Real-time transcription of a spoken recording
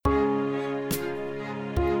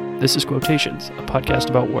This is Quotations, a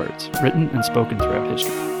podcast about words, written and spoken throughout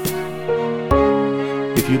history.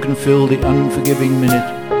 If you can fill the unforgiving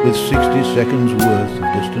minute with 60 seconds worth of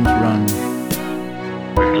distance run,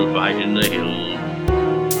 we shall fight in the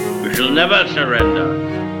hills. We shall never surrender.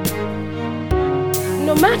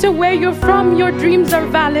 No matter where you're from, your dreams are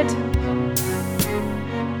valid.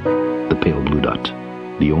 The pale blue dot,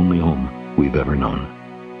 the only home we've ever known.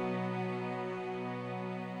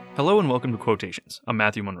 Hello and welcome to Quotations. I'm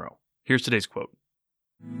Matthew Monroe. Here's today's quote.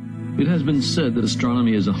 It has been said that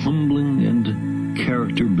astronomy is a humbling and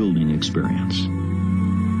character-building experience.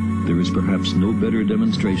 There is perhaps no better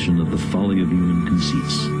demonstration of the folly of human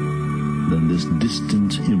conceits than this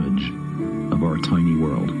distant image of our tiny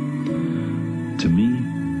world. To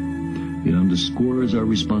me, it underscores our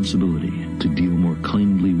responsibility to deal more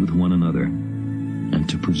kindly with one another and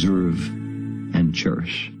to preserve and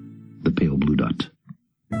cherish the pale blue dot,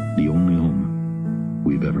 the only home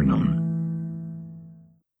we've ever known.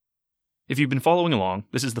 If you've been following along,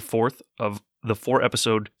 this is the fourth of the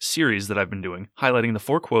 4-episode series that I've been doing, highlighting the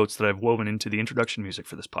 4 quotes that I've woven into the introduction music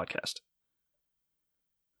for this podcast.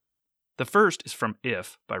 The first is from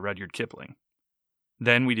If by Rudyard Kipling.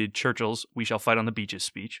 Then we did Churchill's We Shall Fight on the Beaches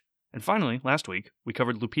speech. And finally, last week, we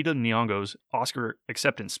covered Lupita Nyong'o's Oscar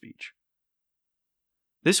acceptance speech.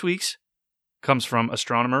 This week's comes from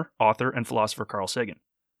astronomer, author, and philosopher Carl Sagan.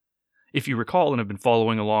 If you recall and have been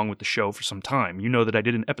following along with the show for some time, you know that I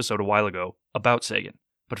did an episode a while ago about Sagan,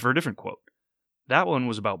 but for a different quote. That one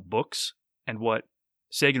was about books and what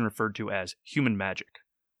Sagan referred to as human magic.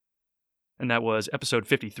 And that was episode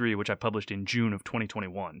 53, which I published in June of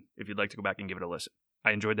 2021, if you'd like to go back and give it a listen.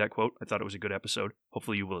 I enjoyed that quote. I thought it was a good episode.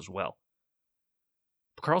 Hopefully you will as well.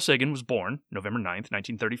 But Carl Sagan was born November 9th,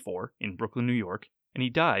 1934, in Brooklyn, New York, and he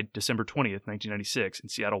died December 20th, 1996, in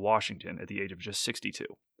Seattle, Washington, at the age of just 62.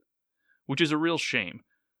 Which is a real shame,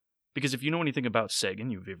 because if you know anything about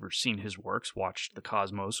Sagan, you've ever seen his works, watched The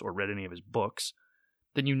Cosmos, or read any of his books,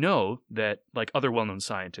 then you know that, like other well-known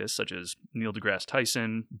scientists such as Neil deGrasse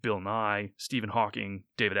Tyson, Bill Nye, Stephen Hawking,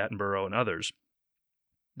 David Attenborough, and others,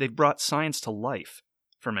 they've brought science to life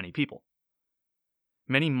for many people.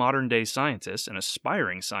 Many modern-day scientists and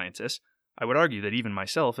aspiring scientists, I would argue that even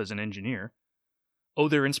myself as an engineer, owe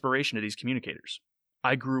their inspiration to these communicators.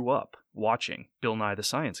 I grew up watching Bill Nye the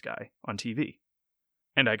Science Guy on TV.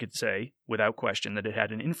 And I could say, without question, that it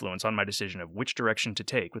had an influence on my decision of which direction to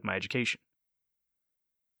take with my education.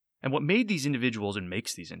 And what made these individuals, and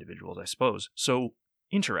makes these individuals, I suppose, so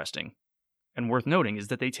interesting and worth noting is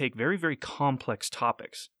that they take very, very complex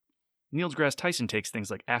topics. Neil deGrasse Tyson takes things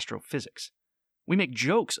like astrophysics. We make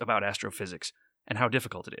jokes about astrophysics and how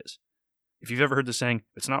difficult it is. If you've ever heard the saying,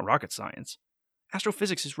 it's not rocket science,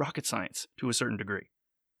 astrophysics is rocket science to a certain degree.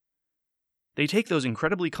 They take those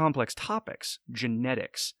incredibly complex topics,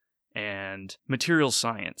 genetics and materials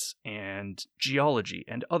science and geology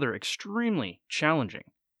and other extremely challenging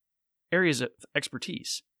areas of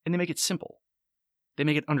expertise, and they make it simple. They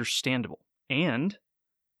make it understandable. And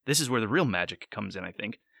this is where the real magic comes in, I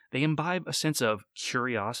think. They imbibe a sense of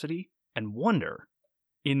curiosity and wonder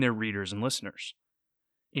in their readers and listeners.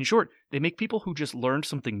 In short, they make people who just learned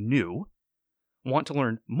something new want to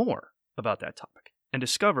learn more about that topic and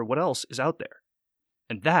discover what else is out there.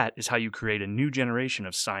 And that is how you create a new generation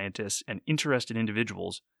of scientists and interested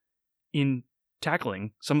individuals in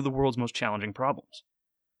tackling some of the world's most challenging problems.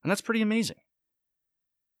 And that's pretty amazing.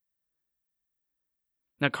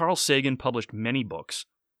 Now, Carl Sagan published many books,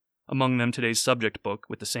 among them today's subject book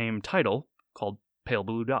with the same title called Pale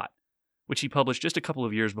Blue Dot, which he published just a couple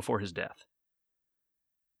of years before his death.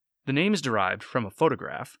 The name is derived from a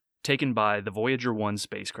photograph taken by the Voyager 1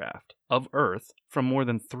 spacecraft of Earth from more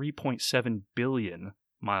than 3.7 billion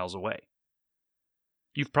miles away.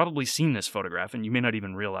 You've probably seen this photograph, and you may not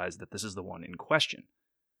even realize that this is the one in question.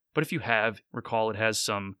 But if you have, recall it has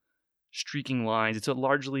some streaking lines. It's a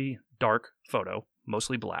largely dark photo,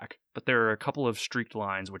 mostly black, but there are a couple of streaked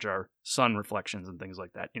lines which are sun reflections and things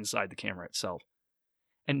like that inside the camera itself.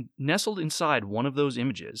 And nestled inside one of those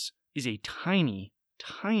images is a tiny,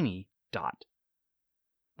 tiny dot.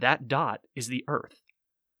 That dot is the Earth,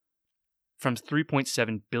 from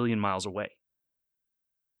 3.7 billion miles away.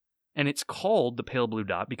 And it's called the pale blue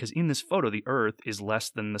dot because in this photo, the Earth is less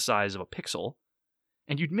than the size of a pixel,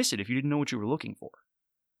 and you'd miss it if you didn't know what you were looking for.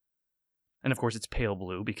 And of course, it's pale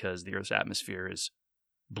blue because the Earth's atmosphere is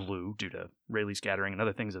blue due to Rayleigh scattering and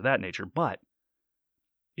other things of that nature, but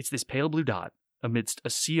it's this pale blue dot amidst a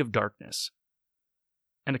sea of darkness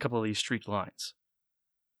and a couple of these streaked lines.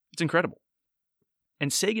 It's incredible.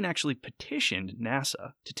 And Sagan actually petitioned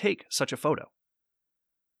NASA to take such a photo.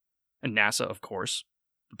 And NASA, of course,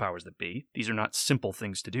 the powers that be. These are not simple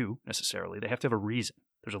things to do, necessarily. They have to have a reason.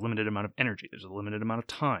 There's a limited amount of energy. There's a limited amount of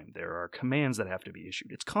time. There are commands that have to be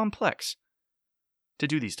issued. It's complex to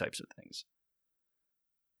do these types of things.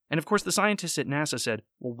 And of course, the scientists at NASA said,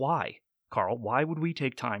 well, why, Carl? Why would we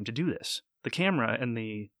take time to do this? The camera and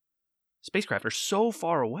the spacecraft are so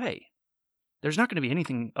far away. There's not going to be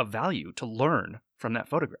anything of value to learn from that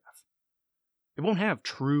photograph. It won't have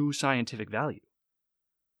true scientific value.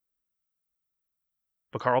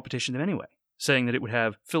 But Carl petitioned them anyway, saying that it would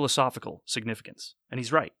have philosophical significance. And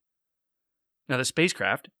he's right. Now, the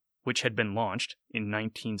spacecraft, which had been launched in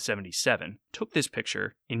 1977, took this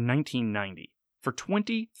picture in 1990. For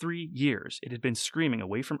 23 years, it had been screaming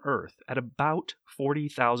away from Earth at about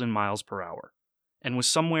 40,000 miles per hour, and was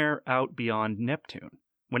somewhere out beyond Neptune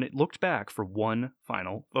when it looked back for one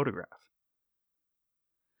final photograph.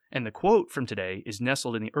 And the quote from today is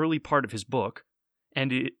nestled in the early part of his book,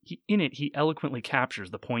 and in it he eloquently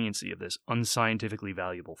captures the poignancy of this unscientifically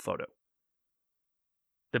valuable photo.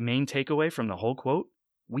 The main takeaway from the whole quote: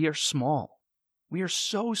 we are small. We are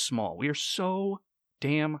so small. We are so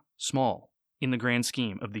damn small in the grand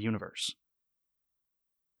scheme of the universe.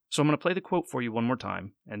 So I'm going to play the quote for you one more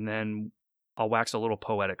time, and then I'll wax a little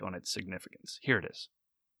poetic on its significance. Here it is.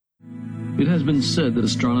 It has been said that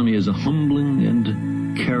astronomy is a humbling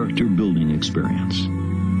and character-building experience.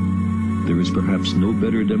 There is perhaps no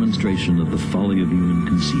better demonstration of the folly of human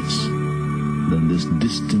conceits than this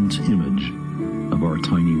distant image of our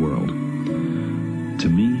tiny world. To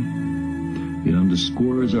me, it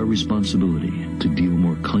underscores our responsibility to deal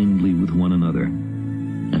more kindly with one another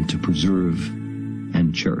and to preserve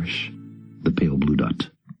and cherish the pale blue dot,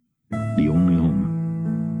 the only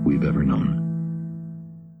home we've ever known.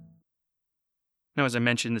 Now, as I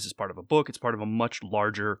mentioned, this is part of a book. It's part of a much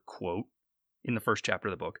larger quote in the first chapter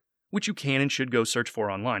of the book, which you can and should go search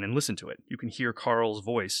for online and listen to it. You can hear Carl's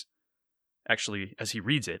voice, actually, as he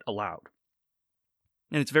reads it aloud.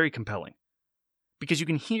 And it's very compelling, because you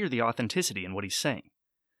can hear the authenticity in what he's saying.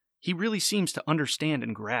 He really seems to understand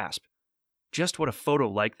and grasp just what a photo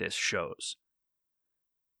like this shows.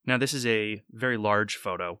 Now, this is a very large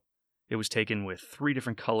photo. It was taken with 3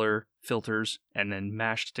 different color filters and then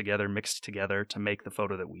mashed together, mixed together to make the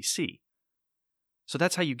photo that we see. So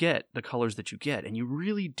that's how you get the colors that you get, and you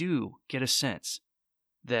really do get a sense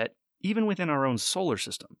that even within our own solar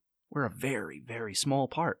system, we're a very, very small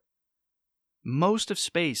part. Most of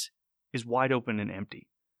space is wide open and empty,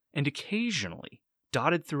 and occasionally,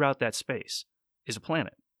 dotted throughout that space, is a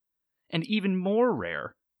planet. And even more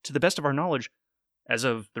rare, to the best of our knowledge, as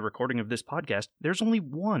of the recording of this podcast, there's only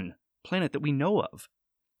one planet that we know of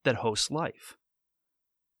that hosts life,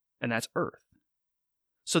 and that's Earth.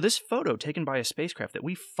 So this photo taken by a spacecraft that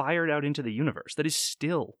we fired out into the universe that is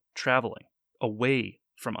still traveling away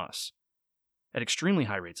from us at extremely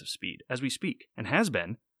high rates of speed as we speak, and has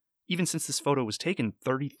been even since this photo was taken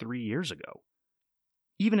 33 years ago.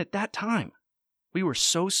 Even at that time, we were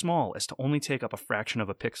so small as to only take up a fraction of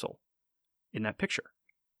a pixel in that picture.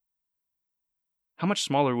 How much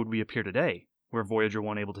smaller would we appear today, were Voyager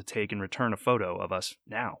 1 able to take and return a photo of us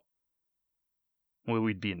now? Well,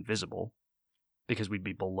 we'd be invisible, because we'd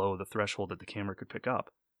be below the threshold that the camera could pick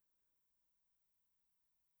up.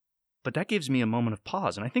 But that gives me a moment of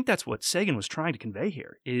pause, and I think that's what Sagan was trying to convey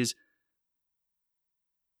here, is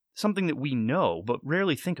something that we know but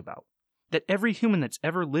rarely think about, that every human that's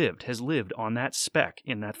ever lived has lived on that speck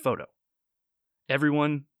in that photo.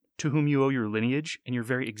 Everyone to whom you owe your lineage and your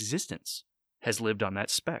very existence has lived on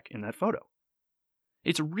that speck in that photo.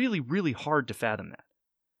 It's really, really hard to fathom that.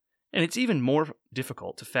 And it's even more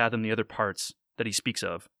difficult to fathom the other parts that he speaks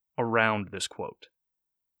of around this quote,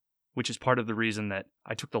 which is part of the reason that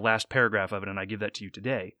I took the last paragraph of it and I give that to you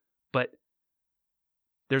today. But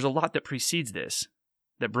there's a lot that precedes this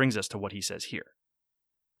that brings us to what he says here.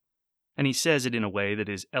 And he says it in a way that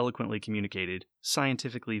is eloquently communicated,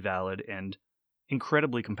 scientifically valid, and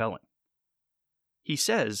incredibly compelling. He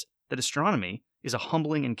says that astronomy is a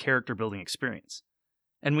humbling and character-building experience.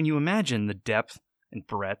 And when you imagine the depth and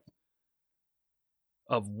breadth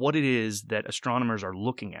of what it is that astronomers are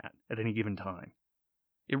looking at any given time,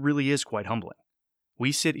 it really is quite humbling.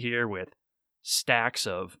 We sit here with stacks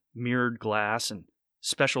of mirrored glass and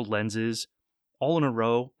special lenses all in a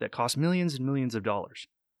row that cost millions and millions of dollars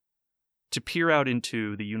to peer out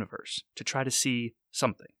into the universe, to try to see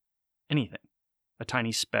something, anything, a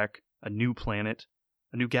tiny speck, a new planet,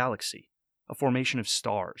 a new galaxy, a formation of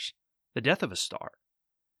stars, the death of a star,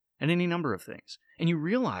 and any number of things. And you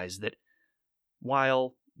realize that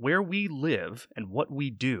while where we live and what we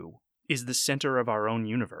do is the center of our own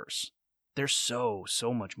universe, there's so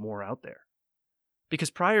much more out there. Because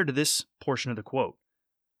prior to this portion of the quote,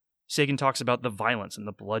 Sagan talks about the violence and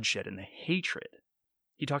the bloodshed and the hatred.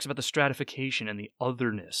 He talks about the stratification and the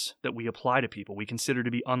otherness that we apply to people we consider to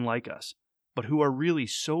be unlike us, but who are really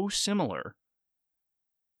so similar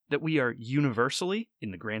that we are universally,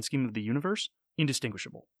 in the grand scheme of the universe,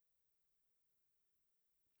 indistinguishable.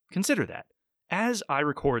 Consider that. As I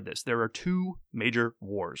record this, there are two major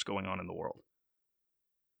wars going on in the world.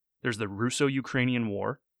 There's the Russo-Ukrainian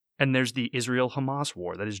war, and there's the Israel-Hamas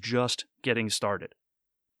war that is just getting started.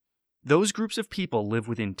 Those groups of people live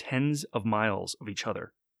within tens of miles of each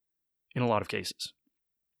other, in a lot of cases.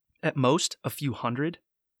 At most, a few hundred.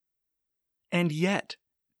 And yet,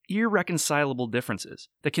 irreconcilable differences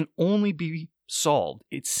that can only be solved,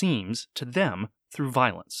 it seems, to them through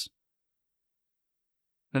violence.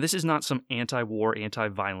 Now, this is not some anti-war,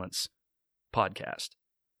 anti-violence podcast,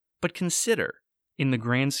 but consider, in the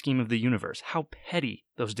grand scheme of the universe, how petty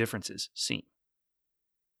those differences seem.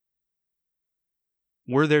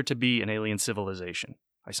 Were there to be an alien civilization,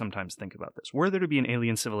 I sometimes think about this, were there to be an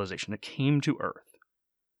alien civilization that came to Earth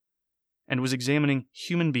and was examining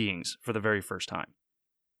human beings for the very first time,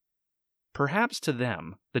 perhaps to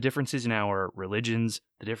them, the differences in our religions,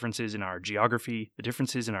 the differences in our geography, the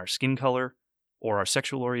differences in our skin color, or our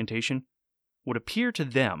sexual orientation, would appear to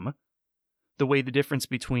them the way the difference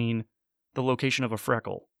between the location of a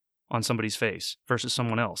freckle on somebody's face versus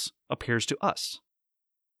someone else appears to us.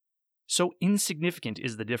 So insignificant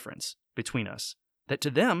is the difference between us that to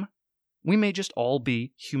them, we may just all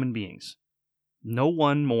be human beings. No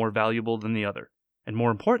one more valuable than the other, and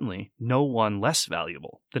more importantly, no one less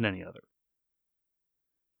valuable than any other.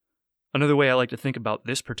 Another way I like to think about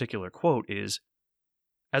this particular quote is,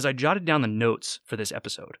 as I jotted down the notes for this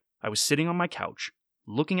episode, I was sitting on my couch,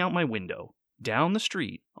 looking out my window, down the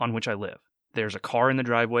street on which I live. There's a car in the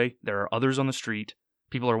driveway, there are others on the street,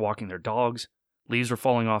 people are walking their dogs, leaves are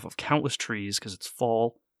falling off of countless trees because it's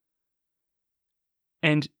fall.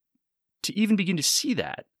 And to even begin to see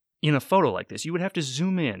that in a photo like this, you would have to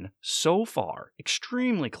zoom in so far,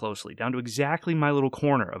 extremely closely, down to exactly my little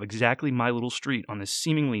corner of exactly my little street on this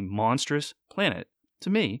seemingly monstrous planet, to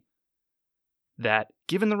me, that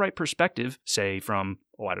given the right perspective, say from,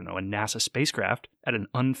 a NASA spacecraft at an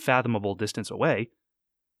unfathomable distance away,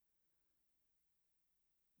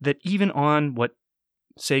 that even on what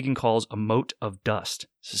Sagan calls a mote of dust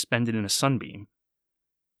suspended in a sunbeam,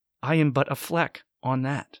 I am but a fleck on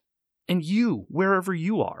that. And you, wherever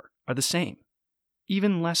you are the same.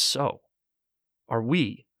 Even less so are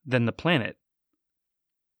we than the planet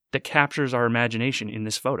that captures our imagination in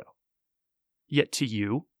this photo. Yet to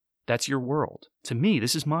you, that's your world. To me,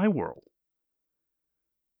 this is my world.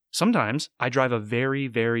 Sometimes I drive a very,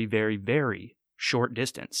 very, very, very short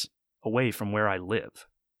distance away from where I live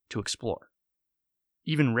to explore.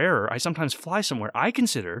 Even rarer, I sometimes fly somewhere I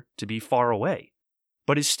consider to be far away,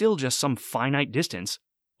 but is still just some finite distance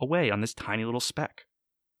away on this tiny little speck.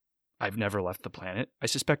 I've never left the planet. I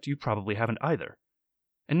suspect you probably haven't either.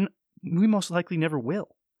 And we most likely never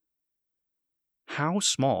will. How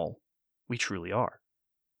small we truly are.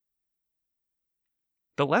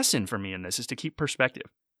 The lesson for me in this is to keep perspective.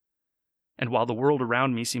 And while the world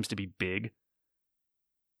around me seems to be big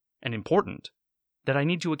and important, that I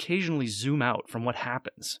need to occasionally zoom out from what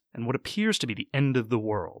happens and what appears to be the end of the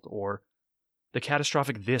world, or the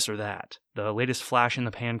catastrophic this or that, the latest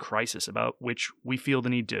flash-in-the-pan crisis about which we feel the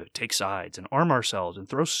need to take sides and arm ourselves and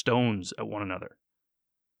throw stones at one another.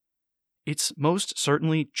 It's most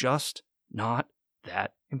certainly just not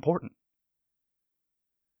that important.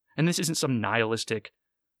 And this isn't some nihilistic,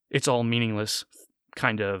 it's all meaningless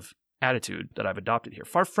kind of attitude that I've adopted here.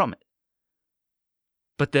 Far from it.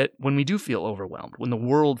 But that when we do feel overwhelmed, when the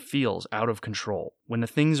world feels out of control, when the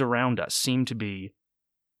things around us seem to be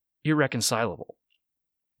irreconcilable,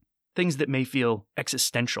 things that may feel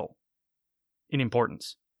existential in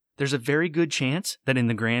importance, there's a very good chance that in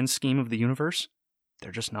the grand scheme of the universe,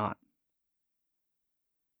 they're just not.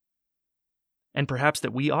 And perhaps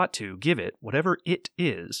that we ought to give it, whatever it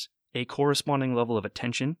is, a corresponding level of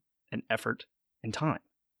attention and effort and time.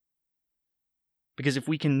 Because if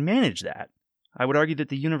we can manage that, I would argue that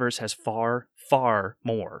the universe has far, far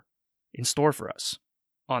more in store for us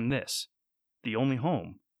on this, the only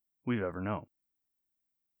home we've ever known.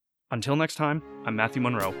 Until next time, I'm Matthew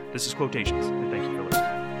Monroe. This is Quotations, and thank you for listening.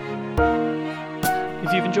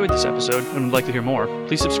 If you've enjoyed this episode and would like to hear more,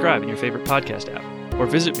 please subscribe in your favorite podcast app, or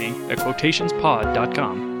visit me at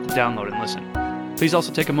quotationspod.com to download and listen. Please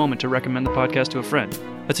also take a moment to recommend the podcast to a friend.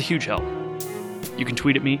 That's a huge help. You can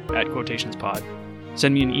tweet at me at quotationspod.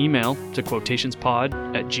 Send me an email to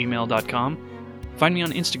quotationspod@gmail.com. Find me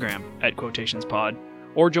on Instagram at quotationspod,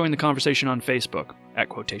 or join the conversation on Facebook at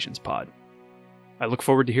quotationspod. I look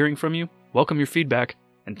forward to hearing from you, welcome your feedback,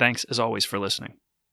 and thanks as always for listening.